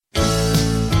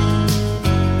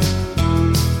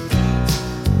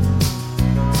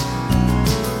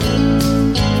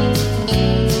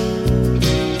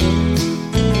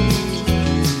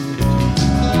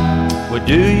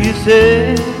do you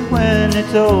say when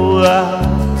it's over?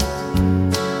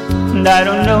 And I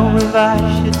don't know if I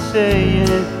should say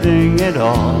anything at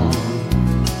all.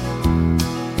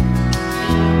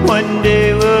 One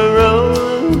day we're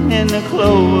rolling in the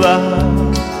clover,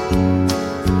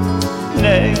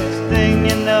 next thing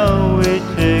you know we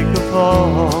take a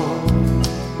fall.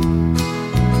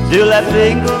 Till I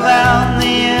think around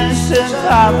the instant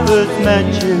I first met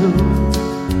you,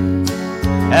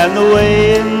 and the way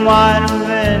it might have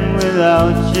been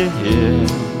without you here.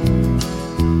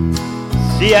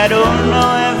 See, I don't know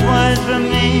if it was for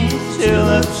me to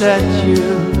upset you,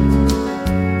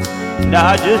 and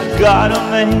I just gotta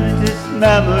make this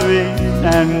memory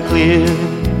stand clear.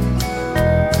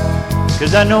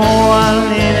 'Cause I know I'm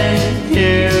leaving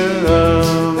here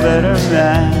a better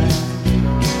man,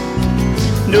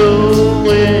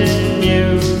 knowing you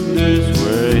this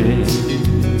way.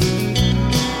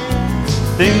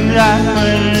 Things I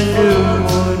couldn't do,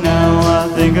 now I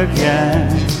think I can.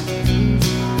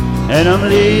 And I'm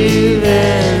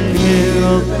leaving here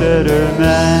a better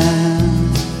man.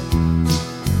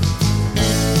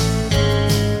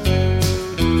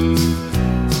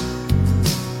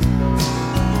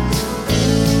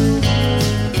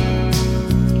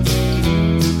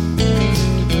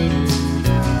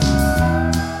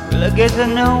 Well, I guess I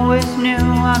always knew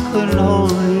I couldn't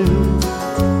hold you,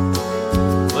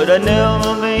 but I'd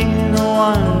never be the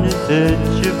one to set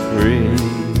you free.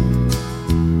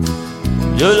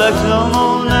 You're like some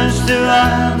old nasty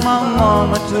lie my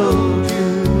mama told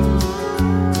you.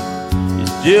 You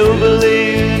still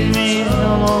believe in me,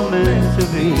 some are meant to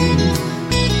be.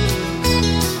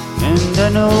 And I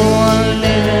know I'm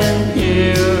living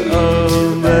here a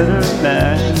better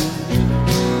man,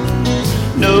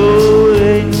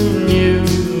 knowing you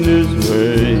this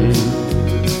way.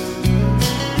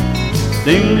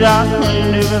 Things I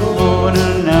couldn't do before,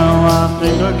 and now I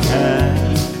think I can.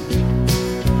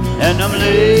 And I'm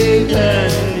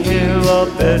leaving here a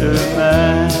better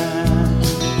man.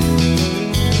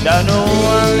 I know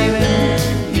I'm leaving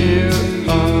here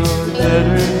a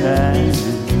better man,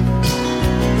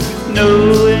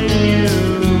 knowing you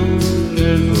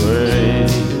this way.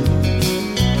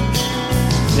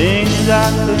 Things I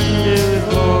couldn't do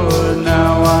before,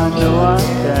 now I know I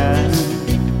can.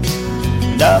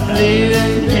 And I'm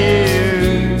leaving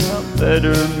here a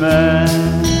better man.